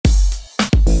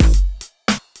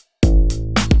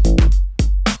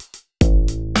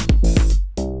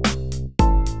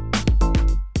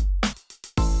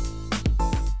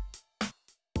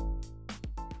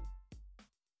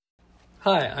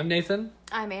Hi, I'm Nathan,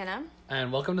 I'm Anna,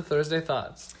 and welcome to Thursday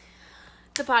Thoughts,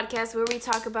 the podcast where we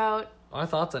talk about... our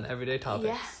thoughts on everyday topics.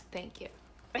 Yeah, thank you.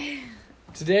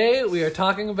 Today, we are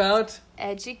talking about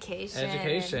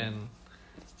Education.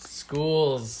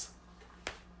 Schools.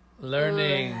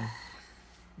 Learning.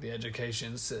 The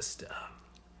education system.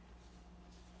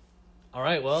 All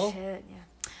right, well. Shit,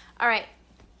 yeah. All right.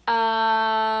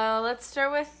 Let's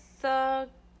start with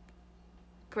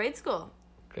grade school.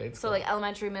 Grade So school. like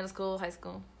elementary, middle school, high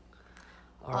school.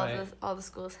 All the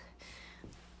schools.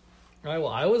 All right, well,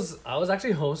 I was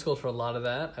actually homeschooled for a lot of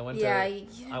that. I went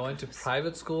to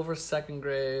private school for 2nd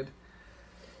grade.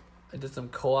 I did some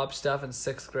co-op stuff in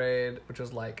 6th grade, which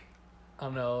was like, I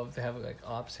don't know if they have like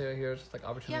ops here, just like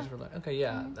opportunities for learning. Okay,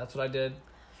 yeah, that's what I did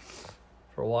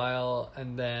for a while.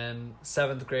 And then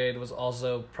 7th grade was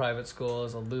also private school. It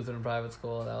was a Lutheran private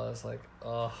school. That was like,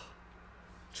 ugh.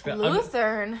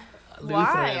 Lutheran? Lutheran.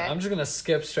 Why? I'm just going to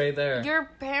skip straight there. Your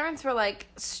parents were like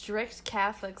strict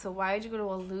Catholics, so why did you go to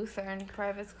a Lutheran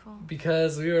private school?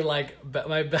 Because we were like,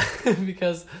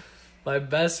 because my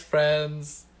best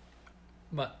friend's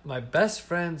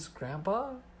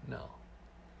grandpa? No.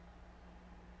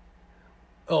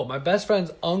 Oh, my best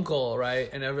friend's uncle, right?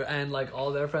 And like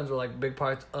all their friends were like big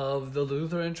parts of the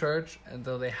Lutheran church, and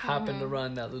so they happened to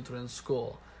run that Lutheran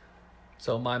school.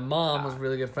 So my mom was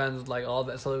really good friends with like all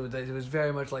that. So it was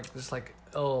very much like just like,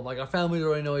 oh, like our families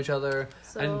already know each other.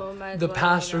 So and the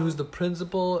pastor who's the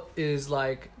principal is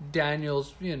like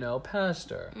Daniel's,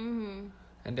 pastor. Mm-hmm.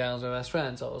 And Daniel's my best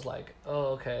friend. So it was like,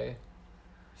 oh, okay.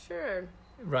 Sure.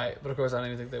 Right. But of course, I don't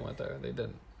even think they went there. They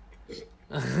didn't.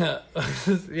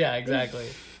 Yeah, exactly.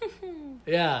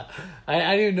 Yeah.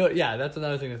 I didn't even know. Yeah, that's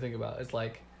another thing to think about. It's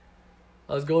like,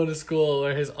 I was going to school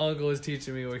where his uncle was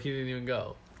teaching me where he didn't even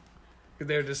go.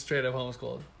 They were just straight up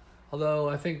homeschooled. Although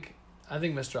I think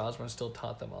Mr. Osborne still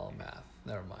taught them all math.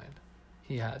 Never mind.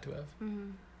 He had to have.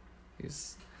 Mm-hmm.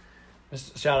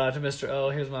 Shout out to Mr. O.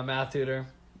 He was my math tutor.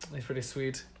 He's pretty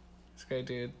sweet. He's a great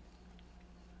dude.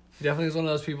 He definitely is one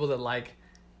of those people that like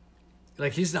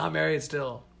he's not married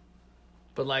still.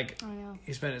 But like,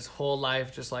 he spent his whole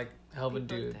life just like helping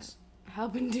dudes.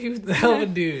 Helping dudes.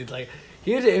 Helping dudes. Like,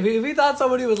 if he thought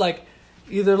somebody was like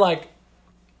either like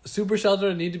super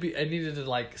sheltered and needed to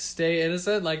like stay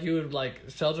innocent, like you would like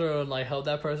shelter and like help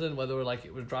that person, whether we're like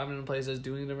it was driving in places,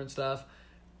 doing different stuff,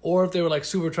 or if they were like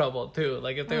super troubled too,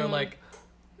 like if they were like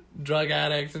drug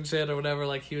addicts and shit or whatever,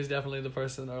 like he was definitely the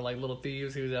person, or like little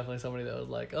thieves, he was definitely somebody that was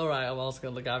like, all right, I'm also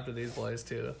gonna look after these boys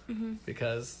too,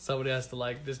 because somebody has to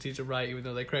like just teach them right even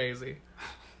though they're crazy.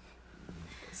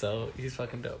 So he's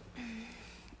fucking dope.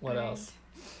 What else?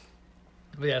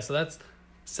 But yeah, so that's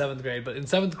 7th grade. But in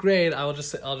 7th grade, I'll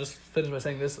just finish by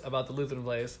saying this about the Lutheran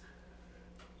place.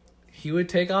 He would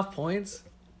take off points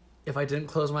if I didn't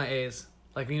close my A's.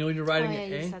 Like, when you're writing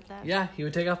an A. You said that. Yeah, he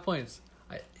would take off points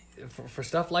for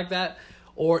stuff like that,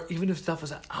 or even if stuff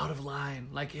was out of line.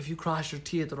 Like if you crossed your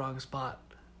T at the wrong spot,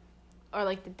 or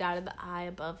like the dot of the I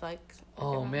above, like.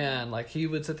 Oh man, like he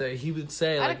would sit there. He would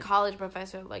say, I had like, a college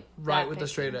professor like right with the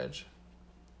straight edge.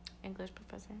 English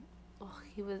professor. Oh,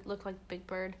 he would look like Big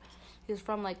Bird. He was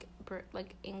from like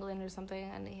England or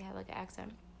something, and he had like an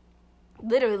accent.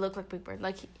 Literally looked like Big Bird.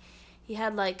 Like he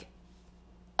had like,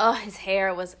 his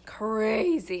hair was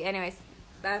crazy. Anyways,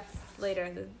 that's later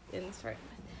in the story.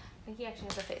 I think he actually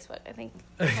has a Facebook. I think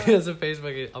He has a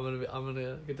Facebook. I'm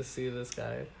gonna get to see this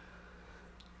guy.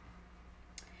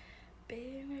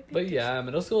 But yeah,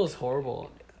 middle school is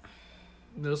horrible.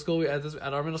 Middle school,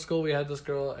 at our middle school, we had this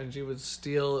girl, and she would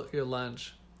steal your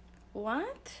lunch.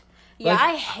 What? Yeah, Like,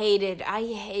 I hated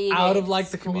out of like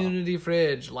the community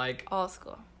fridge, like all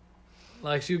school.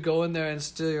 Like she'd go in there and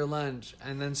steal your lunch,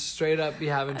 and then straight up be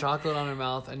having chocolate on her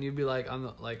mouth, and you'd be like, I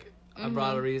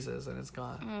brought a Reese's, and it's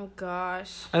gone. Oh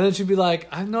gosh. And then she'd be like,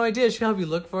 I have no idea. She'd help you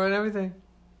look for it and everything.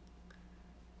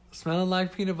 Smelling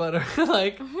like peanut butter,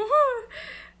 like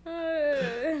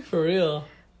for real.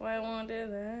 Why won't do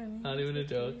that? Not even a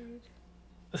joke.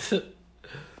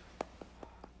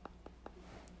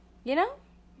 You know?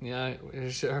 Yeah,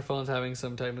 her phone's having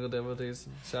some technical difficulties.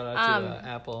 Shout out to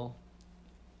Apple.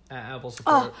 Apple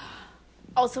support.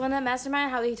 Also in that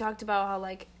mastermind, how he talked about how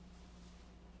like.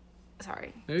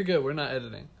 Sorry. You're good. We're not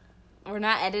editing. We're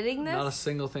not editing this? Not a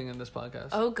single thing in this podcast.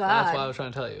 Oh, God. That's why I was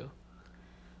trying to tell you.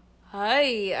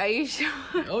 Hi, are you sure?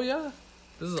 Oh, yeah.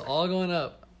 This is all going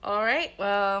up. All right,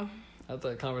 well. That's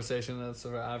a conversation that's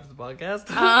after the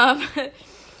podcast.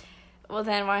 Well,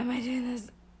 then why am I doing this?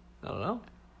 I don't know.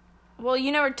 Well,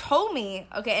 you never told me.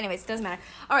 Okay, anyways, it doesn't matter.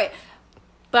 All right.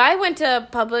 But I went to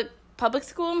public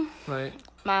school. Right.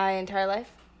 My entire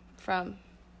life. From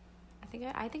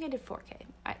I think I did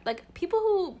 4K. Like people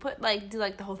who do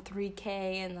like the whole 3K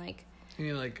and like. You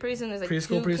mean like pretty soon there's like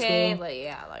preschool, 2K, preschool?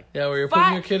 like like where you're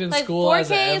putting your kid in like school 4K as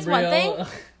an embryo. is one thing,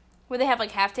 where they have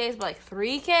like half days, but like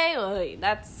 3K,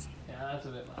 that's that's a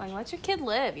bit much. like let your kid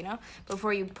live,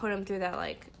 before you put him through that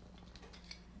like,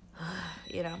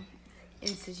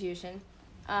 institution.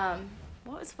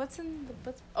 What's in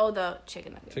the the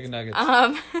chicken nuggets. Chicken nuggets.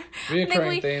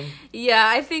 Reoccurring theme. Yeah,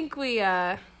 I think we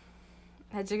had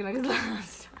chicken nuggets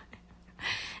last time.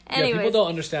 Anyways. Yeah, people don't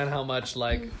understand how much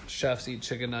like chefs eat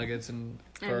chicken nuggets and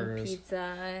burgers. And pizza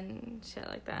and shit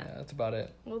like that. Yeah, that's about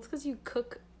it. Well, it's because you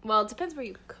cook. Well, it depends where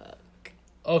you cook.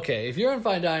 Okay, if you're in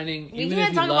fine dining, even if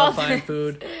you talk love about fine this.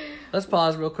 food, let's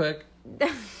pause real quick.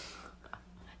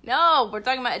 No, we're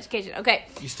talking about education. Okay,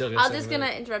 You still get I'm just gonna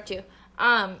interrupt you.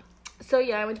 So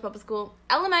yeah, I went to public school.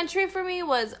 Elementary for me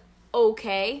was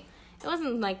okay. It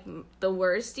wasn't like the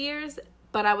worst years,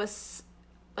 but I was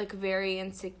like very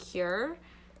insecure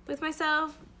with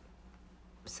myself.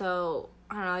 So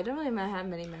I don't know. I don't really have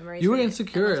many memories. You were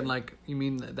insecure, and like you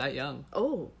mean that young?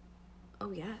 Oh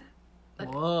yeah.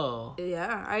 Like, whoa.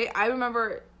 Yeah, I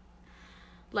remember,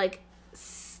 like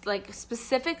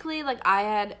specifically, like I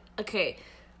had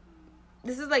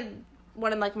this is like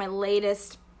one of like my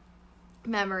latest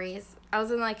memories. I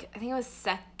was in like I think it was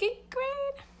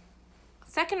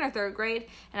second or third grade,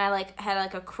 and I like had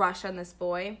like a crush on this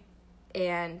boy,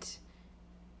 and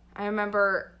I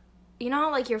remember,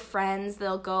 how like your friends,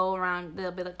 they'll go around,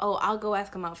 they'll be like, oh, I'll go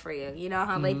ask him out for you. You know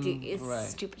how they do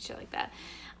stupid shit like that.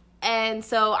 And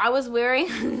so I was wearing,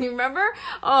 remember?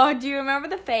 Oh, do you remember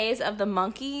the phase of the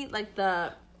monkey? Like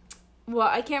I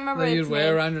can't remember its name.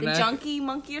 Wear around your the neck? junkie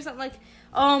monkey or something like.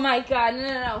 Oh my god,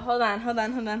 no. Hold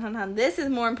on. This is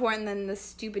more important than the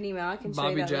stupid email. I can show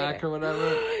Bobby you that Jack later. or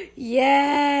whatever.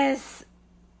 Yes.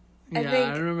 I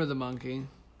remember the monkey.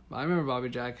 I remember Bobby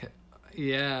Jack.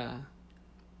 Yeah.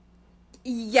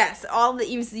 Yes, all the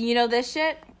this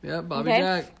shit. Yeah, Bobby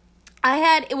Jack.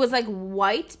 It was like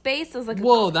white based. It was like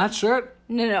that shirt?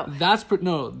 No.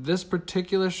 This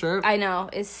particular shirt. I know.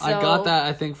 It's so... I got that,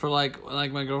 I think, for like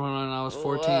my girlfriend when I was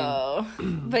 14. Whoa.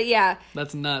 But yeah.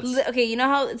 That's nuts. Okay, you know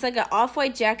how it's like an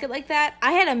off-white jacket like that?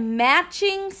 I had a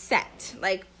matching set.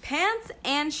 Like pants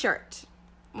and shirt.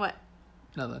 What?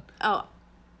 Nothing. Oh.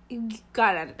 You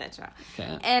got out of that shot.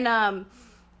 Okay. And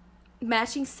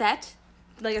matching set.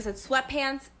 Like I said,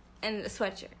 sweatpants and a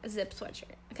sweatshirt. A zip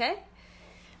sweatshirt. Okay?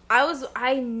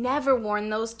 I never worn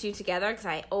those two together because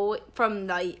I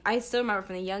still remember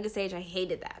from the youngest age I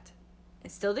hated that. I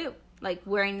still do. Like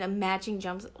wearing the matching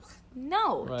jumpsuit.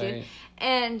 No, right. dude.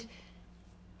 And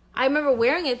I remember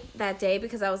wearing it that day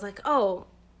because I was like, oh,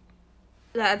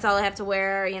 that's all I have to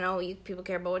wear. People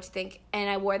care about what you think. And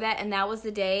I wore that, and that was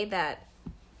the day that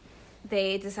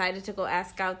they decided to go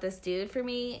ask out this dude for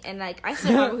me. And like I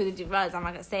still remember who the dude was. I'm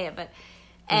not gonna say it, but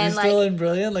Is he still in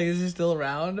Brilliant? Like, is he still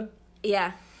around?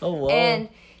 Yeah. Oh, whoa. And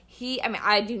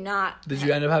I do not... Did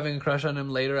you end up having a crush on him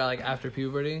later, like, after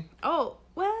puberty? Oh,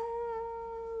 well...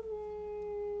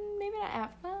 Maybe not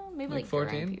after... Well, maybe like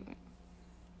 14?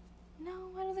 No,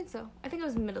 I don't think so. I think it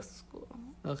was middle school.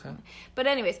 Okay. But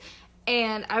anyways,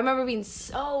 and I remember being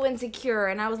so insecure,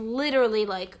 and I was literally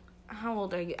like... How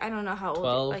old are you? I don't know how old...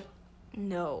 12? Like,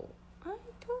 no.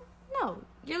 No.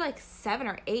 You're like 7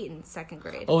 or 8 in second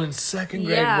grade. Oh, in second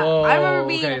grade? Yeah. Whoa. I remember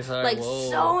being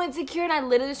so insecure, and I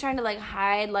literally was trying to like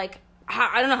hide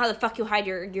I don't know how the fuck you hide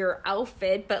your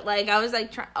outfit, but like I was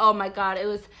like oh my god, it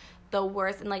was the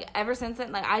worst. And like ever since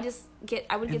then, like I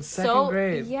would get so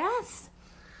grade. Yes.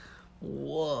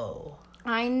 Whoa.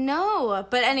 I know.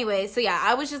 But anyway, so yeah,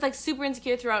 I was just like super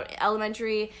insecure throughout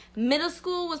elementary. Middle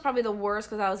school was probably the worst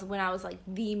because I was like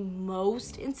the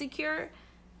most insecure.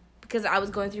 Because I was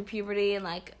going through puberty and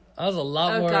like... I was a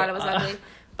lot more... Oh god, it was ugly.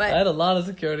 But I had a lot of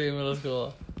security in middle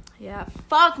school. Yeah,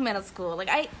 fuck middle school. Like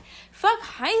fuck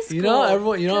high school.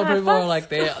 People are like,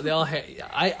 they all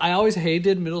I always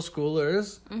hated middle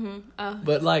schoolers. Mm-hmm.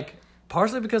 But like,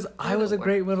 partially because I was a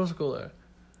great middle schooler.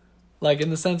 Like, in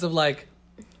the sense of like,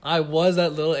 I was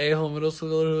that little a-hole middle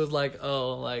schooler who was like,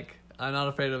 oh, like, I'm not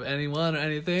afraid of anyone or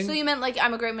anything. So you meant like,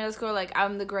 I'm a great middle schooler, like,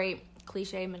 I'm the great...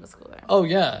 cliche middle schooler. Oh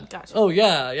yeah. Gotcha. Oh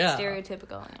yeah.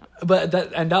 Stereotypical. Yeah. But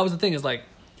that was the thing, is like,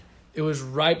 it was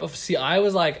right before. See, I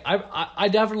was like, I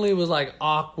definitely was like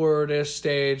awkwardish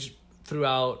stage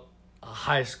throughout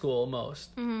high school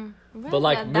most. Mm-hmm. Really? But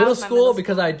like that middle was my school, middle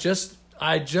because I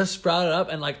just sprouted up,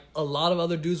 and like a lot of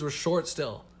other dudes were short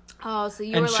still. Oh, so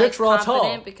you and were chicks like were all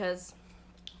confident tall. because.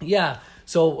 Yeah.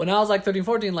 So when I was like 13,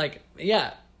 14, like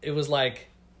it was like.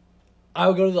 I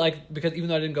would go to because even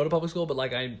though I didn't go to public school, but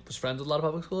like I was friends with a lot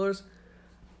of public schoolers,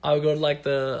 I would go to like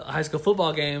the high school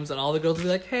football games, and all the girls would be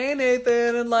like, "Hey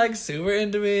Nathan," and like super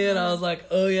into me, and I was like,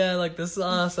 "Oh yeah, like this is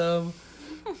awesome,"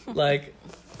 like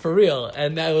for real.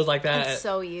 And that was like that. That's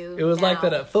so you. It was now. like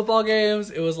that at football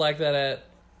games. It was like that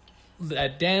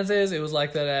at dances. It was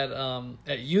like that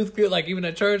at youth group. Like even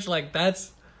at church. Like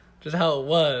that's just how it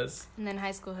was. And then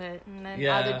high school hit, and then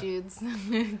Yeah. other dudes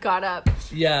got up.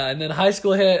 Yeah, and then high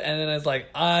school hit, and then it's like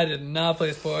I did not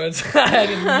play sports. I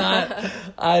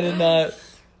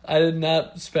did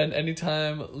not spend any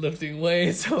time lifting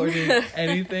weights or doing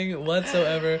anything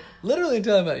whatsoever. Literally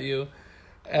until I met you,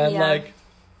 and Yeah.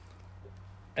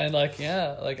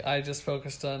 like I just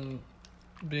focused on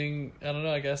being, I don't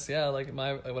know, I guess, yeah, like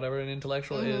my whatever an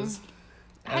intellectual is,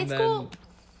 High and school. then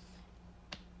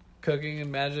cooking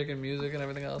and magic and music and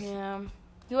everything else. Yeah.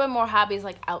 You have more hobbies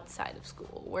like outside of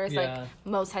school, whereas Yeah. like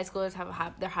most high schoolers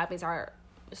have their hobbies are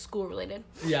school related.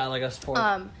 Yeah, like a sport.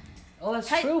 Oh, that's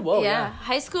Hi- true. Whoa, yeah.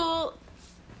 High school,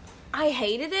 I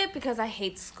hated it because I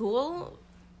hate school,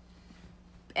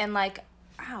 and like,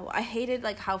 I hated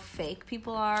like how fake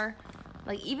people are.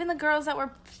 Like even the girls that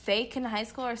were fake in high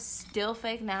school are still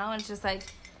fake now, and it's just like,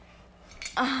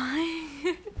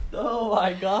 Oh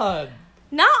my god.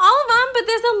 not all of them, but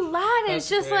there's a lot. And That's it's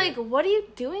just great. like, what are you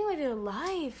doing with your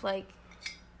life? Like,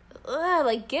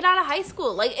 like get out of high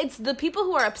school. Like it's the people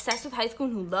who are obsessed with high school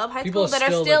and who love high People school that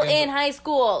are still still looking in for- high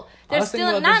school. I They're was thinking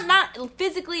still about not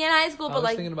physically in high school, I but was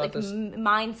like thinking about this.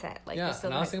 mindset. Like Yeah, they're still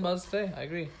and in I was high thinking school. about this today. I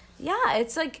agree. Yeah,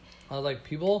 it's like I was like,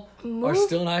 people are Move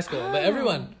still in high school, but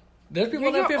everyone. There's people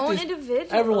in you're their your own 50s. individual.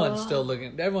 Everyone's still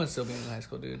looking. Everyone's still being in high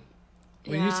school, dude.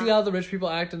 When you Yeah. see how the rich people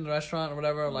act in the restaurant or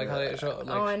whatever, like how they show, oh,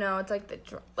 I like know. It's like like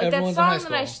that everyone's in high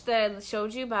song that school. that I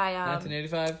showed you by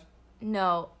 1985.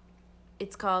 no,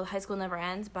 it's called "High School Never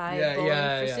Ends" by Yeah, Bowling for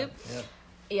yeah. Soup. Yeah.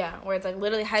 Yeah, where it's like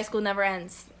literally high school never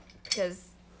ends because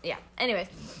yeah. Anyways,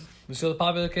 We show the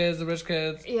popular kids, the rich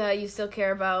kids. yeah, you still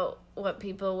care about what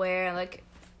people wear, like,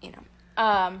 you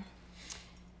know,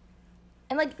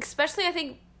 and like especially I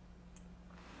think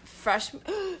freshman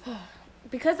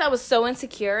because I was so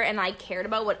insecure and I cared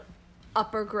about what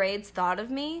upper grades thought of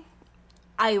me.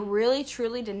 I really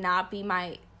truly did not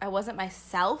I wasn't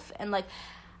myself, and like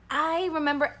I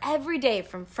remember every day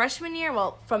from freshman year,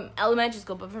 well, from elementary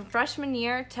school, but from freshman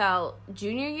year till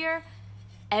junior year,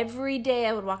 every day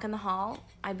I would walk in the hall,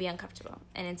 I'd be uncomfortable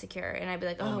and insecure, and I'd be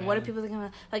like, oh, what do man. people think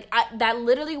about? Like, that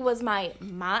literally was my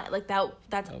like,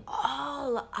 that's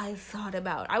all I thought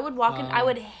about. I would walk in, I Wow.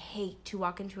 would hate to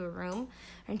walk into a room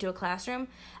or into a classroom.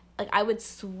 Like, I would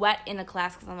sweat in a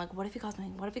class because I'm like, what if he calls me?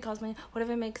 What if he calls me? What if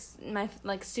it makes my,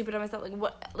 like, stupid on myself? Like,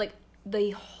 what, like,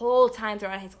 the whole time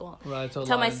throughout high school. Right, so a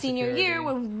Till lot my of senior year insecurity.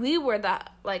 when we were the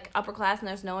like upper class and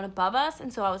there's no one above us,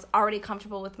 and so I was already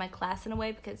comfortable with my class in a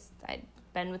way because I'd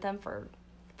been with them for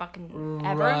fucking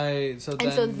ever. Right. So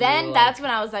And so you then were that's like,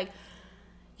 when I was like,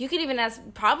 you could even ask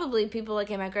probably people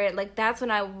like in my grade, like that's when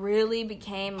I really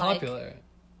became popular. like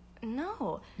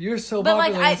no. You're so But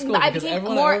popular like in school I because became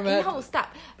everyone more I ever met no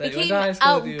stop that went became to high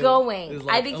school with you outgoing. is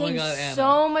like, I oh my became God, Anna.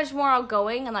 so much more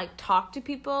outgoing and like talk to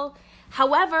people.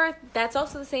 However, that's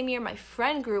also the same year my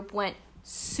friend group went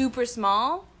super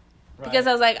small because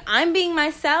I was like, I'm being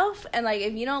myself, and like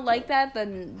if you don't like that,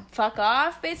 then fuck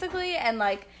off, basically. And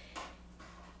like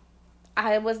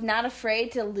I was not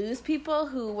afraid to lose people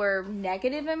who were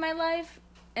negative in my life.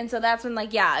 And so that's when,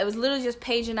 like, yeah, it was literally just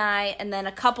Paige and I, and then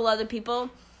a couple other people.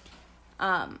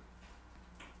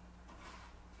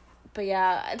 But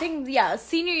yeah, I think, yeah,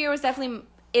 senior year was definitely,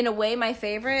 in a way, my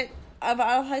favorite of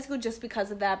all high school just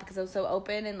because of that, because I was so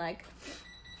open and, like,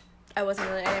 I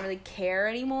didn't really care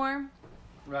anymore.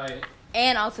 Right.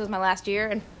 And also it was my last year,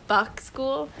 and fuck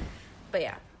school. But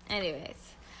yeah, anyways.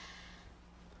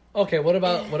 Okay, what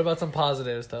about some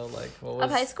positives though? Like what was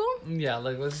Of high school? Yeah,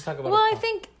 like let's just talk about. Well, I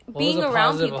think what being was a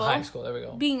around positive people. of high school. There we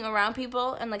go. Being around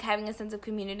people and like having a sense of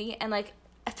community, and like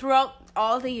throughout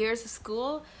all the years of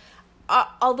school,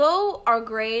 although our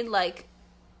grade like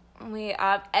we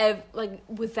like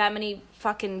with that many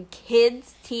fucking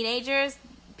kids, teenagers,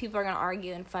 people are gonna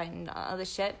argue and fight and other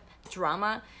shit,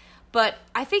 drama, but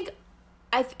I think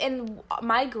in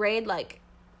my grade, like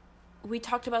we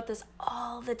talked about this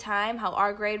all the time, how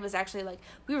our grade was actually like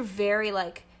we were very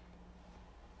like,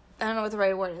 I don't know what the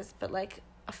right word is, but like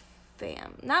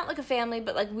not like a family,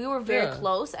 but like we were very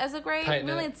close as a grade. Tight We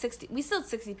only knit. had 60. We still had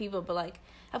 60 people, but like,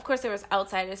 of course there was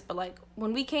outsiders. But like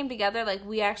when we came together, like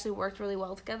we actually worked really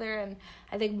well together, and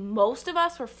I think most of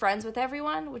us were friends with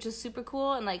everyone, which is super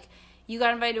cool. And like you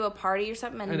got invited to a party or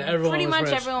something, and everyone pretty was much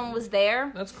rich. everyone was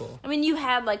there. That's cool. I mean, you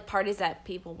had like parties that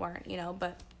people weren't, you know,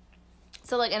 but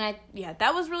so like, and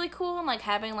that was really cool, and like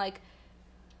having like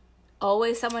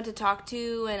always someone to talk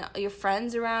to and your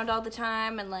friends around all the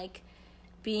time and like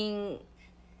being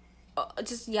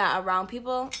just around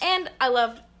people. And I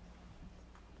loved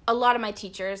a lot of my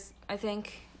teachers, I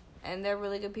think, and they're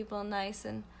really good people and nice,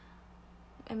 and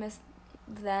I miss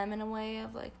them in a way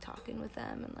of like talking with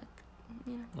them and like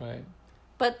Right.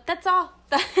 But that's all.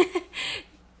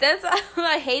 That's all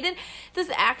I hated. This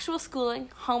actual schooling,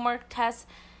 homework, tests,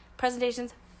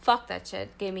 presentations. Fuck that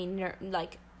shit. Gave me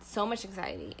like so much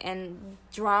anxiety and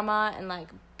drama and like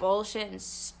bullshit and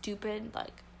stupid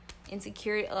like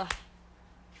insecurity. Ugh.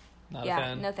 Not a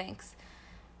fan. No thanks.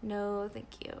 No, thank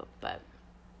you. But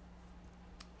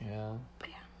yeah.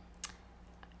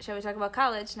 Shall we talk about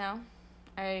college now?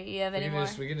 Or you have any more?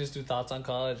 We can just do thoughts on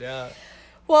college. Yeah.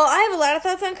 Well, I have a lot of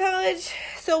thoughts on college.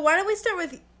 So why don't we start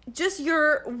with just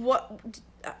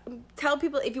tell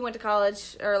people if you went to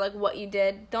college or like what you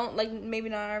did. Don't like maybe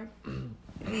not our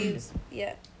views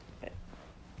yet, but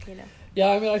you know. Yeah,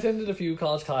 I mean, I attended a few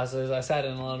college classes. I sat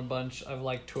in on a bunch. I've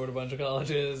like toured a bunch of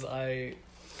colleges. I've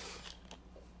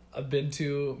been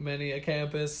to many a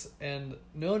campus, and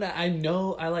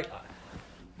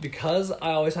because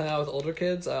I always hung out with older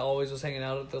kids. I always was hanging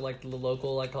out at the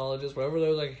local like colleges, wherever there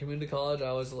was like a community college. I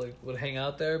always like would hang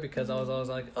out there because I was always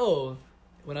like, oh,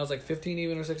 when I was like 15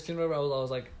 even or 16 or whatever, I was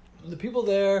always like, the people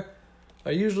there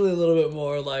are usually a little bit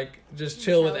more like just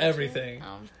chill with everything.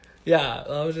 Yeah,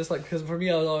 I was just like, because for me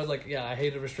I was always like, yeah, I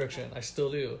hated restriction. I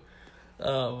still do.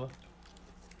 But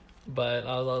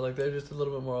I was always like, they're just a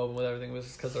little bit more open with everything,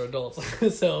 just because they're adults.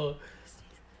 so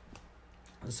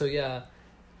yeah,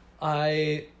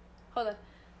 Hold on.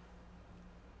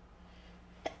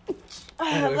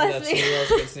 Anyway, Bless me.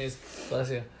 Good sneeze. Bless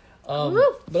you.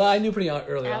 But I knew pretty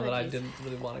early on that I didn't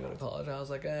really want to go to college. I was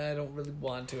like, I don't really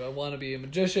want to. I want to be a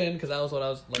magician, because that was what I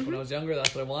was like when I was younger.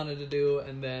 That's what I wanted to do.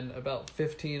 And then about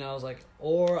 15, I was like,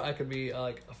 or I could be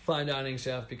like a fine dining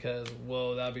chef, because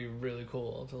whoa, that'd be really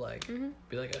cool to like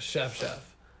be like a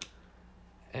chef.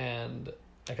 And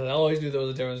because I always knew there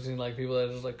was a difference between like people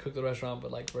that just like cook the restaurant, but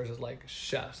like versus like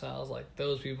chefs. And I was like,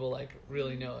 those people like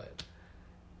really know it.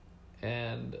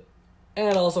 And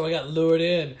also I got lured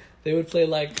in. They would play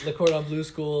like Le Cordon Bleu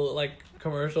School like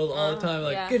commercials all the time,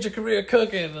 like get your career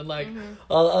cooking and like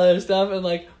all the other stuff. And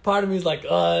like part of me is like,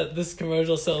 this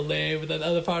commercial's so lame, but then the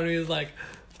other part of me is like,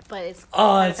 but it's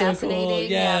it's so cool.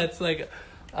 Yeah, it's like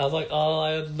I was like, oh,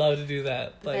 I would love to do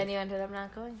that. Like, then you ended up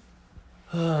not going.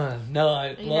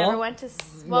 No, you never went to.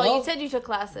 Well, you said you took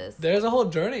classes. There's a whole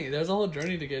journey. There's a whole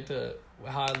journey to get to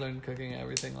how I learned cooking and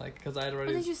everything. Like, because I had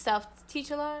already. Did you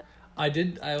self-teach a lot? I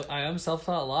did. I am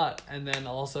self-taught a lot, and then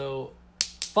also,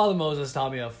 Father Moses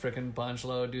taught me a freaking bunch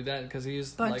load. Do that because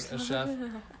he's like a chef.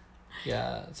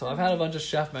 Yeah, so I've had a bunch of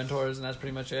chef mentors, and that's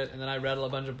pretty much it. And then I read a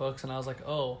bunch of books, and I was like,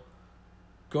 oh,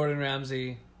 Gordon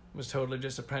Ramsay was totally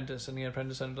just apprentice, and he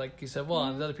apprenticed under like he said, well,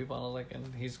 and the other people, and I was like,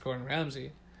 and he's Gordon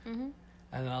Ramsay.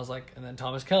 And then I was like, and then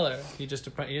Thomas Keller, he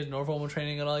has no formal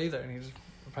training at all either, and he just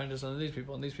apprenticed under these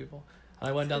people and these people. And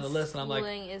I went down the list, and I'm like,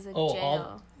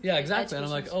 yeah, exactly. And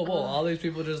I'm like, oh, whoa, all these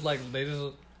people just like, they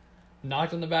just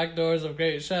knocked on the back doors of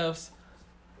great chefs,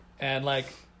 and like,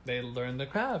 they learned the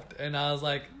craft. And I was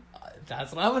like,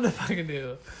 that's what I'm gonna fucking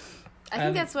do. I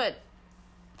think that's what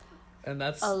a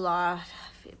lot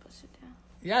of people should do.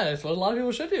 Yeah, it's what a lot of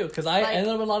people should do, because I ended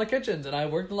up in a lot of kitchens, and I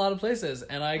worked in a lot of places,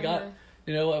 and I got,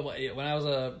 you know, when I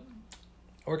was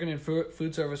working in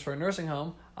food service for a nursing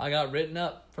home, I got written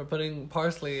up for putting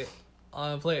parsley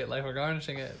on a plate, like for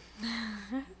garnishing it.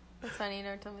 That's funny, you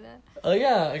never told me that. Oh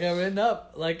yeah, I got written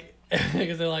up, like,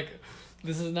 because they're like,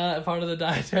 this is not part of the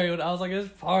dietary. I was like, it's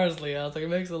parsley. I was like, it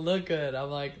makes it look good. I'm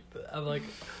like,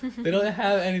 they don't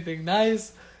have anything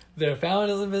nice. Their family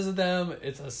doesn't visit them.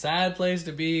 It's a sad place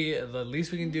to be. The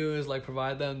least we can do is like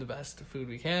provide them the best food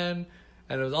we can.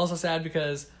 And it was also sad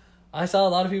because I saw a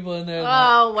lot of people in there.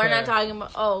 We're not talking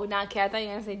about. Oh, not care. I thought you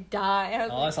were gonna say die.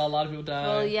 I saw a lot of people die.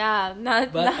 Well, yeah,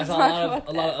 not. But not I saw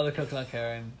a lot of other cooks not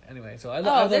care. And anyway, so I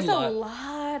there's a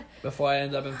lot. Before I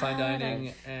ended up in fine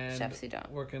dining and chefs who don't.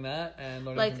 Working that and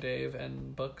learning from Dave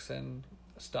and books and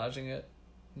staging it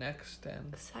next.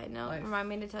 And side note, remind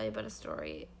me to tell you about a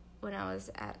story when I was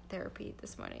at therapy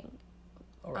this morning.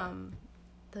 All right.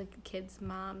 The kid's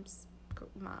mom.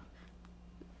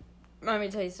 Remind me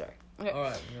to tell you a story. Okay. All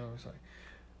right, no, sorry,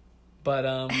 but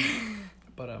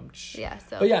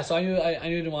yeah. So I knew I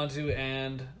didn't want to,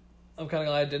 and I'm kind of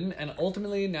glad I didn't. And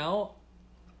ultimately now,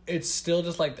 it's still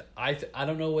just like I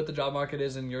don't know what the job market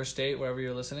is in your state, wherever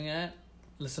you're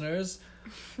listeners,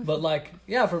 but like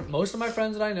yeah, for most of my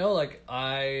friends that I know, like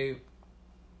I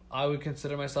would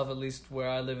consider myself, at least where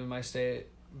I live in my state,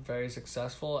 very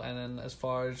successful, and then as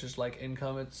far as just like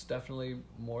income, it's definitely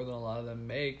more than a lot of them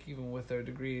make, even with their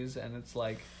degrees. And it's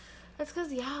like That's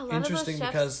because, yeah, a lot interesting of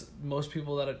those chefs... because most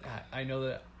people that I know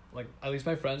that, like, at least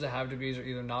my friends that have degrees are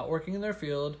either not working in their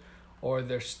field, or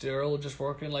they're still just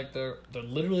working, like, they're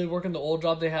literally working the old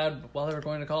job they had while they were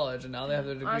going to college, and now they have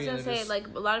their degree. I was gonna say, like,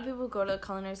 a lot of people who go to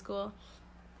culinary school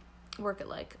work at,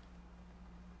 like,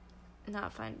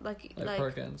 not fine, like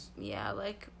Perkins. Yeah,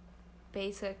 like,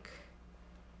 basic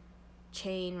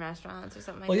chain restaurants or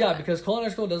something like that. Well, yeah, that. because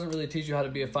culinary school doesn't really teach you how to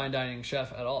be a fine dining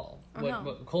chef at all.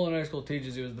 What culinary school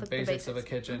teaches you is the basics of a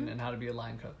kitchen and how to be a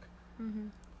line cook. Mm-hmm.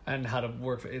 And how to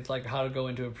work. It's like how to go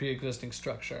into a pre-existing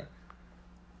structure.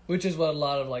 Which is what a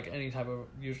lot of, like, any type of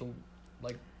usual,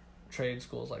 like, trade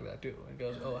schools like that do. It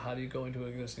goes, oh, how do you go into an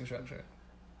existing structure?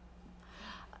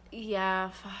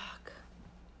 Yeah, fuck.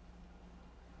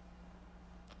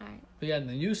 Alright. But yeah, and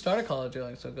then you started college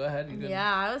early, so go ahead.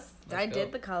 I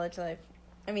did the college life.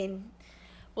 I mean,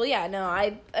 well, yeah, no,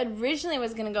 I originally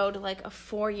was going to go to, like, a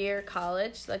 4-year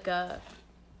college, like a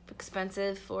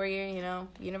expensive 4-year,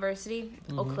 university,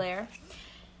 Eau Claire.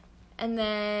 And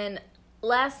then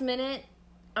last minute,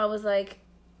 I was like,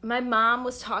 my mom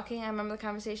was talking, I remember the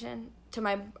conversation,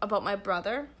 about my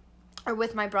brother, or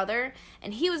with my brother,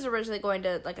 and he was originally going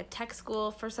to, like, a tech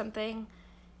school for something.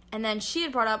 And then she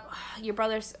had brought up, your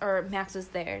brother's, or Max was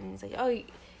there, and he's like, oh,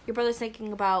 your brother's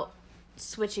thinking about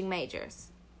switching majors.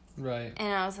 Right.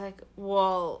 And I was like,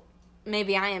 well,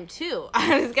 maybe I am too.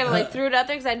 I was kind of like threw it out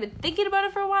there because I'd been thinking about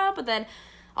it for a while, but then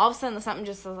all of a sudden something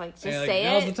just was like, say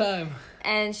now's it. Now's the time.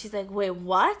 And she's like, wait,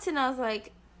 what? And I was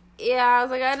like, yeah, I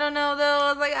was like, I don't know though. I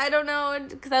was like, I don't know.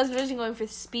 Because I was originally going for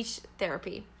speech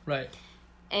therapy. Right.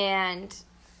 And,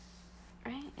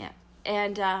 right? Yeah.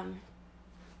 And,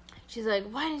 she's like,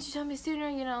 why didn't you tell me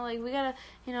sooner? Like, we gotta,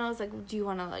 I was like, do you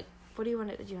want to, like, what do you want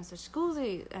to, do you want to switch schools?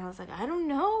 And I was like, I don't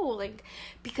know. Like,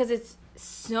 because it's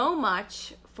so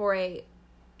much for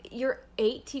you're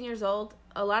 18 years old.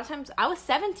 A lot of times, I was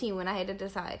 17 when I had to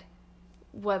decide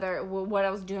what I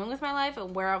was doing with my life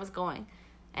and where I was going.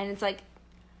 And it's like,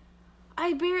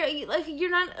 I barely, like, you're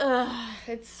not,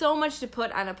 it's so much to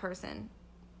put on a person.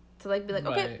 To, like, be like,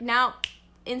 okay, now,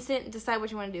 instant, decide what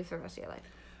you want to do for the rest of your life.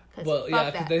 Well,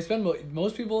 yeah, because they spend,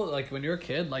 most people, like, when you're a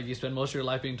kid, like, you spend most of your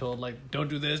life being told, like, don't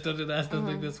do this, don't do that, don't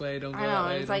think this way, don't go that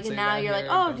way. It's like, and now you're like,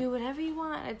 oh, do whatever you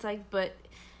want. It's like, but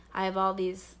I have all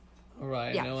these.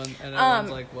 Right, yeah. And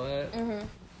everyone's like, what? Mm-hmm.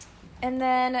 And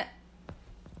then,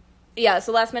 yeah,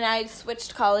 so last minute I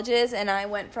switched colleges, and I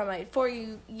went from a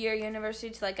 4-year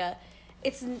university to, like,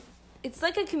 it's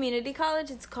like a community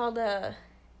college. It's called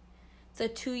it's a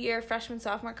 2-year freshman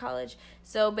sophomore college.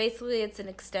 So basically it's an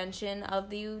extension of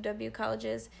the UW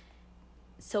colleges.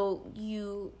 So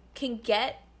you can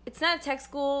it's not a tech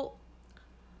school,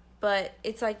 but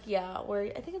it's like, where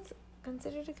I think it's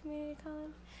considered a community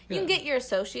college. You can get your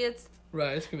associates.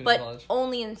 Right, it's community college. But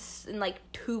only in like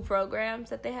 2 programs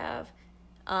that they have.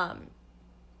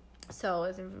 So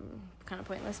it's kind of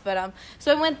pointless. But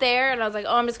so I went there and I was like,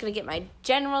 oh, I'm just going to get my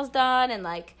generals done and,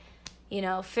 like,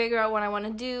 figure out what I want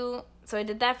to do. So I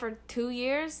did that for 2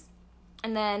 years,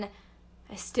 and then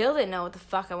I still didn't know what the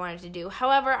fuck I wanted to do.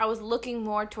 However, I was looking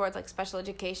more towards, like, special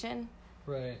education.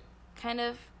 Right. Kind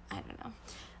of. I don't know.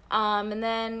 And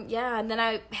then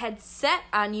I had set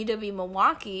on UW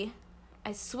Milwaukee.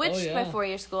 I switched my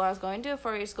 4-year school. I was going to a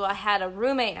 4-year school. I had a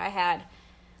roommate. I had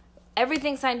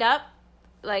everything signed up.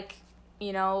 Like,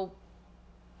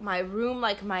 my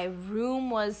room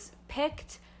was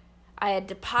picked. I had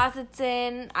deposits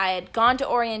in. I had gone to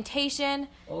orientation.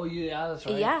 Oh, yeah, that's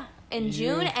right. Yeah, in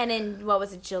June and in,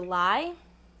 July?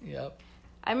 Yep.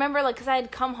 I remember, like, because I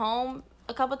had come home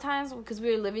a couple times because we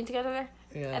were living together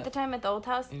there at the time at the old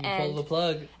house. And you pulled the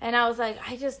plug. And I was like,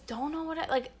 I just don't know what I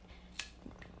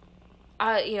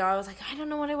was like, I don't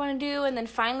know what I want to do. And then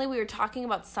finally we were talking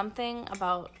about something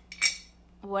about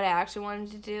what I actually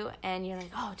wanted to do. And you're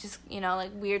like, oh, just,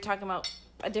 like, we were talking about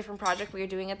a different project we were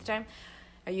doing at the time.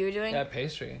 Or you were doing? Yeah,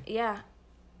 pastry. Yeah.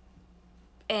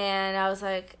 And I was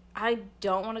like, I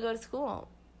don't want to go to school.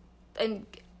 And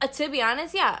to be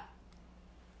honest,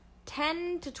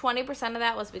 10 to 20% of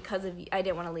that was because of I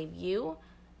didn't want to leave you.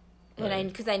 Right. And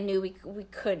because I knew we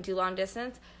couldn't do long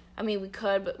distance. I mean, we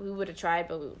could, but we would have tried,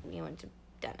 but we went to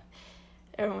done it.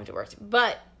 Everyone went to work.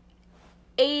 But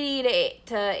 80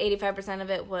 to 85%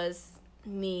 of it was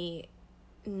me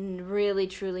really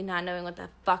truly not knowing what the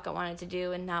fuck I wanted to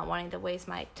do and not wanting to waste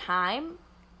my time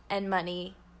and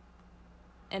money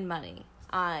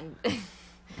on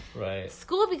right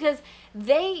school, because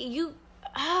you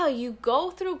go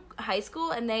through high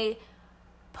school and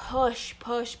push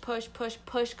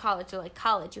college. They're like,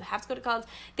 college, you have to go to college.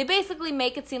 They basically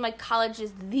make it seem like college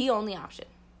is the only option.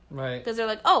 Right. Because they're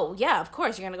like, oh, yeah, of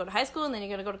course, you're going to go to high school, and then you're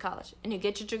going to go to college. And you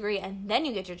get your degree, and then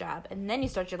you get your job, and then you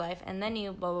start your life, and then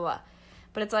you blah, blah, blah.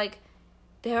 But it's like,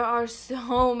 there are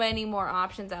so many more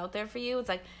options out there for you. It's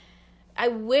like, I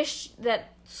wish that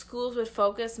schools would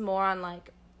focus more on, like,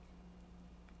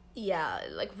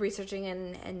 researching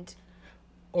and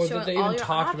or that they even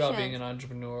talked about options. being an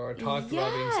entrepreneur, or talked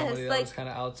about being somebody that was kind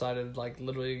of outside of, like,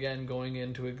 literally, again, going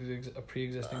into a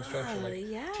pre-existing structure.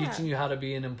 Like, teaching you how to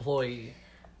be an employee.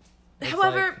 It's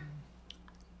however... Like,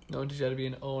 no one teaches you how to be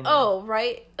an owner. Oh,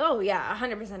 right. Oh, yeah,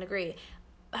 100% agree.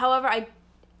 However,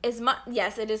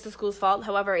 yes, it is the school's fault.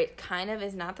 However, it kind of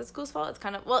is not the school's fault. It's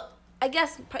kind of... Well, I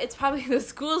guess it's probably the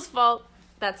school's fault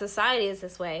that society is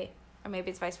this way. Or maybe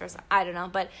it's vice versa. I don't know.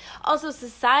 But also,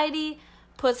 society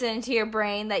puts it into your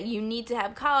brain that you need to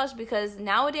have college because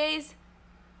nowadays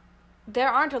there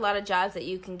aren't a lot of jobs that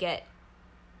you can get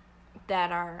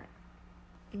that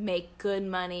make good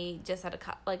money just out of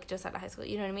high school.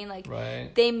 You know what I mean? Like, right.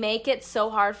 They make it so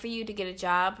hard for you to get a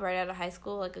job right out of high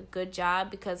school, like a good job,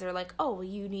 because they're like, oh, well,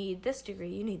 you need this degree,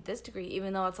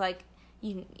 even though it's like,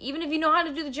 even if you know how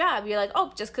to do the job, you're like,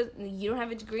 oh, just because you don't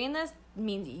have a degree in this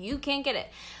means you can't get it.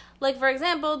 Like, for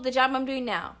example, the job I'm doing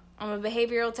now, I'm a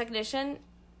behavioral technician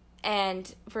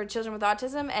and for children with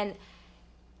autism, and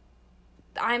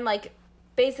I'm like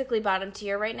basically bottom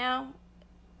tier right now.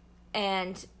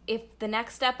 And if the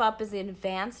next step up is the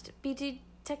advanced BT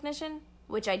technician,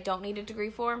 which I don't need a degree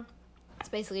for, it's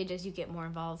basically just you get more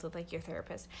involved with like your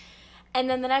therapist. And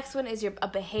then the next one is a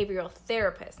behavioral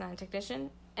therapist, not a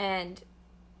technician. And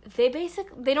they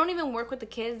don't even work with the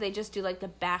kids. They just do like the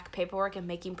back paperwork and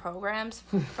making programs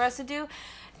for us to do.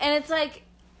 And it's like,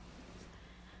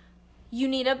 you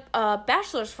need a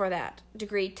bachelor's for that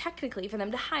degree, technically, for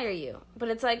them to hire you. But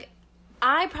it's like,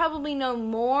 I probably know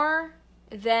more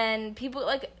than people.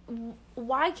 Like,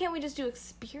 why can't we just do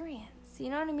experience? You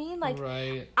know what I mean? Like,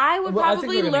 right. I would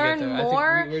probably learn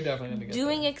more we're definitely gonna get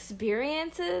doing there.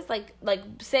 Experiences. Like,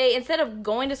 say, instead of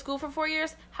going to school for 4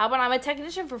 years, how about I'm a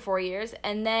technician for 4 years?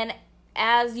 And then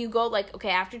as you go, like, okay,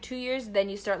 after 2 years, then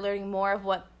you start learning more of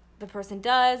what the person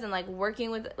does and, like, working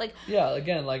with, like... Yeah,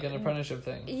 again, like an apprenticeship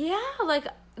thing. Yeah, like,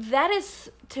 that is,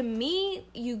 to me,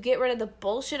 you get rid of the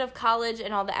bullshit of college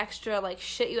and all the extra, like,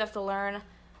 shit you have to learn.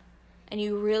 And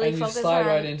you really focus on... And you slide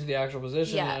right into the actual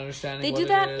position and understanding what it is.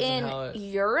 They do that in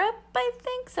Europe, I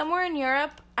think. Somewhere in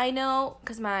Europe. I know,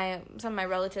 because some of my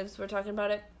relatives were talking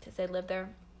about it, because they live there.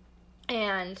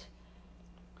 And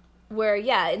where,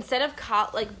 instead of...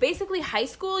 basically high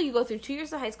school, you go through 2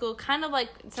 years of high school. Kind of like,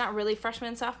 it's not really freshman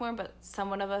and sophomore, but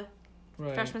somewhat of a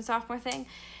freshman, sophomore thing.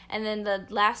 And then the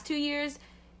last 2 years,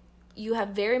 you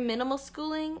have very minimal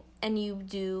schooling, and you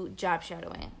do job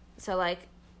shadowing. So, like...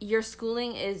 Your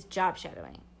schooling is job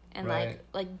shadowing and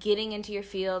like getting into your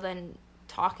field and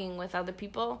talking with other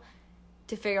people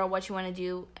to figure out what you want to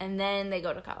do, and then they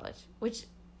go to college, which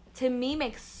to me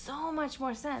makes so much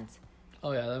more sense.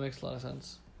 Oh yeah, that makes a lot of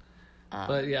sense.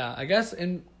 But yeah, I guess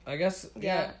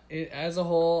as a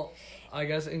whole, I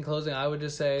guess in closing, I would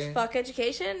just say fuck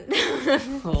education.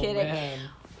 Kidding. Man.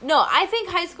 No, I think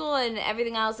high school and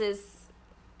everything else is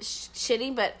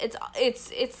shitty, but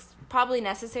it's probably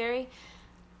necessary.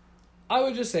 I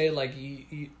would just say, like,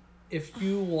 if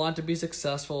you want to be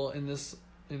successful in this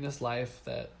life,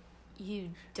 that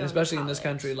you don't, especially in this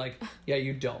country, like,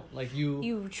 you don't. Like, you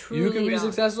can be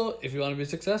successful if you want to be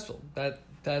successful.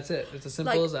 That's it. It's as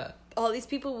simple as that. All these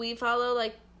people we follow,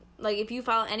 like if you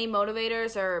follow any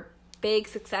motivators or big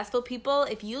successful people,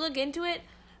 if you look into it,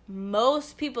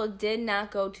 most people did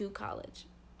not go to college,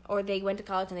 or they went to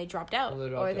college and they dropped out,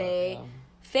 or they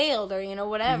failed, or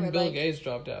whatever. Even Bill Gates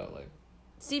dropped out, like.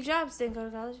 Steve Jobs didn't go to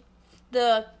college.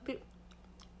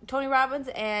 Tony Robbins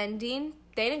and Dean,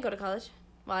 they didn't go to college.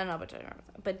 Well, I don't know about Tony Robbins,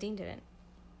 but Dean didn't.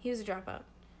 He was a dropout.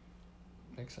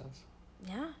 Makes sense.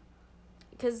 Yeah.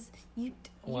 Because you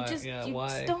just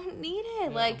don't need it. Yeah.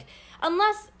 Like,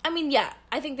 unless, I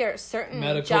think there are certain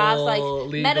jobs, like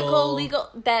legal,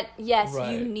 that, yes,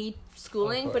 you need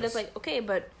schooling, but it's like, okay,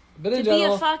 but in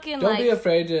general, don't be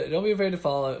afraid to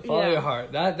follow your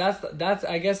heart. That's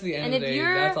I guess at the end of the day,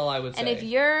 that's all I would say. And if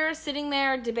you're sitting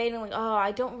there debating like, oh,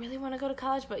 I don't really want to go to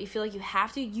college, but you feel like you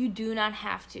have to, you do not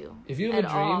have to. If you have a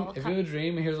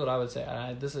dream, here's what I would say.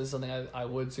 This is something I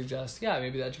would suggest. Yeah,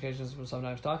 maybe the education system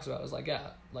sometimes talks about. It's like,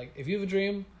 like if you have a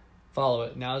dream, follow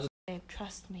it. Now is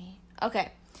trust me. Okay.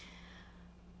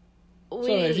 So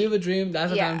if you have a dream,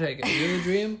 that's the time to take it. If you have a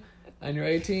dream, and you're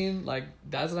 18, like,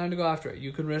 that's the time to go after it.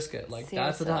 You can risk it. Like,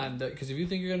 that's the Seriously. time. Because if you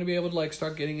think you're going to be able to, like,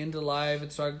 start getting into life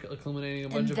and start accumulating a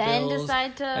bunch And of then bills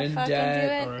decide to and fucking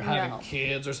debt do it? or having No.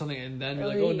 kids or something, and then you're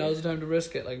like, oh, now's the time to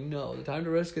risk it. Like, no, the time to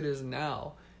risk it is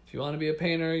now. If you want to be a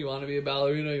painter, you want to be a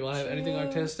ballerina, you want to have anything True.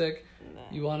 artistic,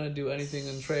 you want to do anything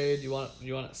in trade, you want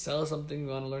to sell something, you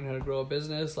want to learn how to grow a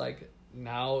business, like,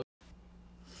 now.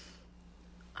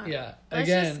 Alright. Yeah, Let's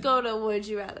again. just go to Would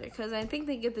You Rather, because I think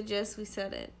they get the gist. We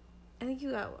said it. I think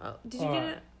you got... Oh, did you get Alright.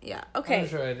 it? Yeah. Okay. I'm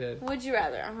sure I did. Would you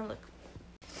rather? I'm going to look.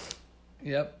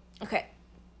 Yep. Okay.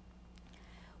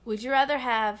 Would you rather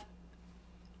have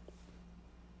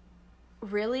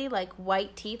really, like,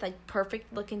 white teeth, like,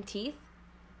 perfect looking teeth,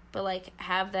 but, like,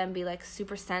 have them be, like,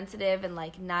 super sensitive and,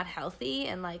 like, not healthy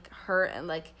and, like, hurt and,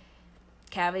 like,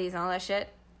 cavities and all that shit?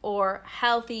 Or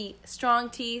healthy, strong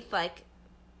teeth, like,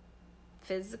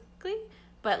 physically,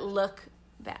 but look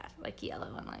bad, like,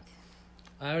 yellow and, like...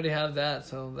 I already have that,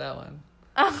 so that one.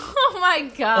 Oh, my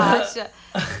gosh.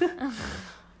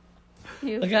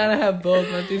 You I kind of have both.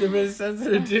 My teeth are pretty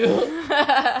sensitive, too.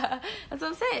 That's what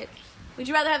I'm saying. Would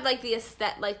you rather have like the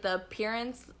like the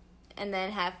appearance, and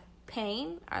then have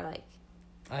pain, or like?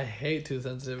 I hate tooth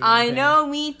sensitivity. I and pain. know,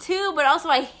 me too. But also,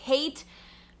 I hate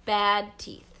bad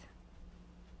teeth.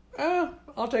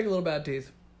 I'll take a little bad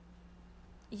teeth.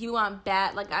 You want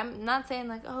bad? Like, I'm not saying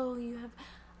like, oh, you have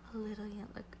a little,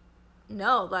 like,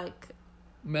 no, like,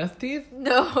 Meth teeth?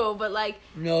 no, but like,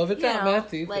 No, if it's You not know, meth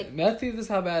teeth, like- meth teeth is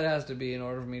how bad it has to be in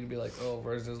order for me to be like, oh,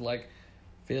 versus like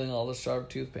feeling all the sharp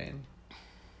tooth pain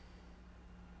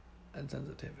and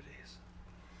sensitivities.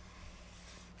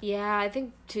 yeah, I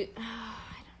think I don't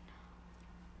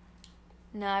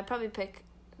know. No, I'd probably pick,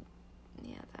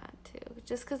 that too,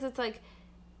 just because it's like.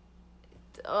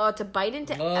 Oh, to bite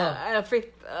into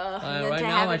freak. And then right to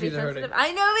now have my it be teeth are hurting. sensitive.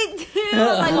 I know, me too.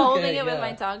 Like holding Okay, it with yeah.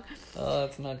 my tongue. Oh,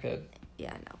 that's not good.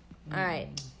 Yeah, no. All right,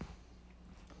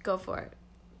 go for it,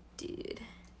 dude.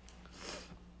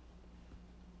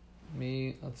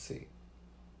 Me, let's see.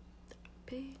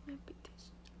 Big reputation.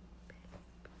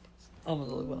 I'm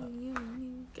gonna look one up.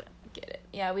 You get it.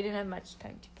 Yeah, we didn't have much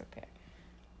time to prepare.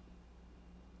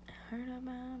 Heard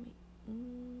about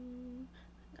me.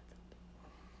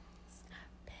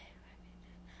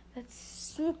 That's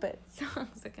stupid song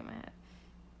stuck in my head.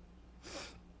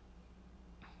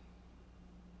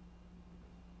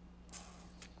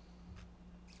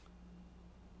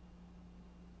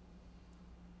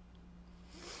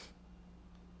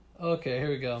 Okay, here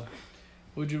we go.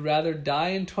 Would you rather die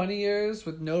in 20 years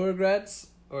with no regrets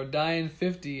or die in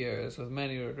 50 years with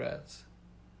many regrets?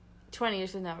 20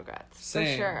 years with no regrets.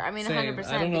 Same, for sure. I mean, same. 100%.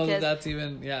 I don't know because, that's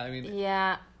even, yeah, I mean.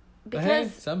 yeah. But hey,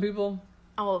 Because, some people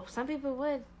some people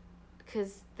would.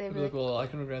 Because they would were be like, well, I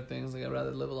can regret things. Like, I'd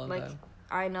rather live a long like, time.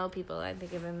 I know people, I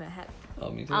think of in my head.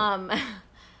 Oh, me too.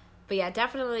 But yeah,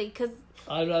 definitely, because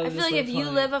I'd rather I feel just like if live you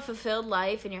 20. live a fulfilled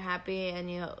life and you're happy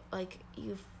and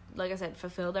you've, like I said,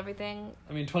 fulfilled everything,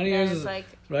 I mean, 20 then years it's is, like,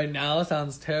 right now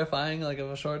sounds terrifying, like,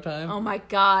 of a short time. oh my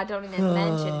God, don't even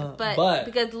mention it. But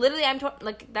because literally I'd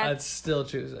that's still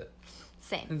choose it.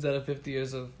 same. Instead of 50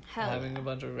 years of Hell having yeah. a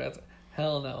bunch of regrets.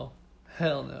 Hell no.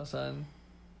 Hell no, son.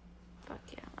 Fuck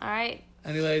yeah. All right.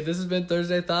 Anyway, this has been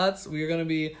Thursday Thoughts. We are going to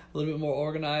be a little bit more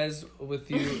organized with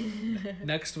you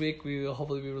next week. We will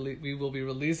hopefully we will be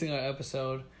releasing our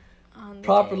episode On the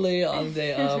properly day. on the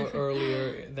day of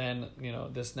earlier than,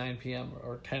 this 9 p.m.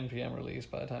 or 10 p.m. release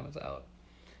by the time it's out.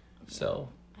 So,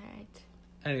 All right.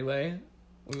 anyway,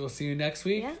 we will see you next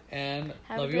week Yeah. and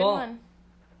Have love a you good all. one.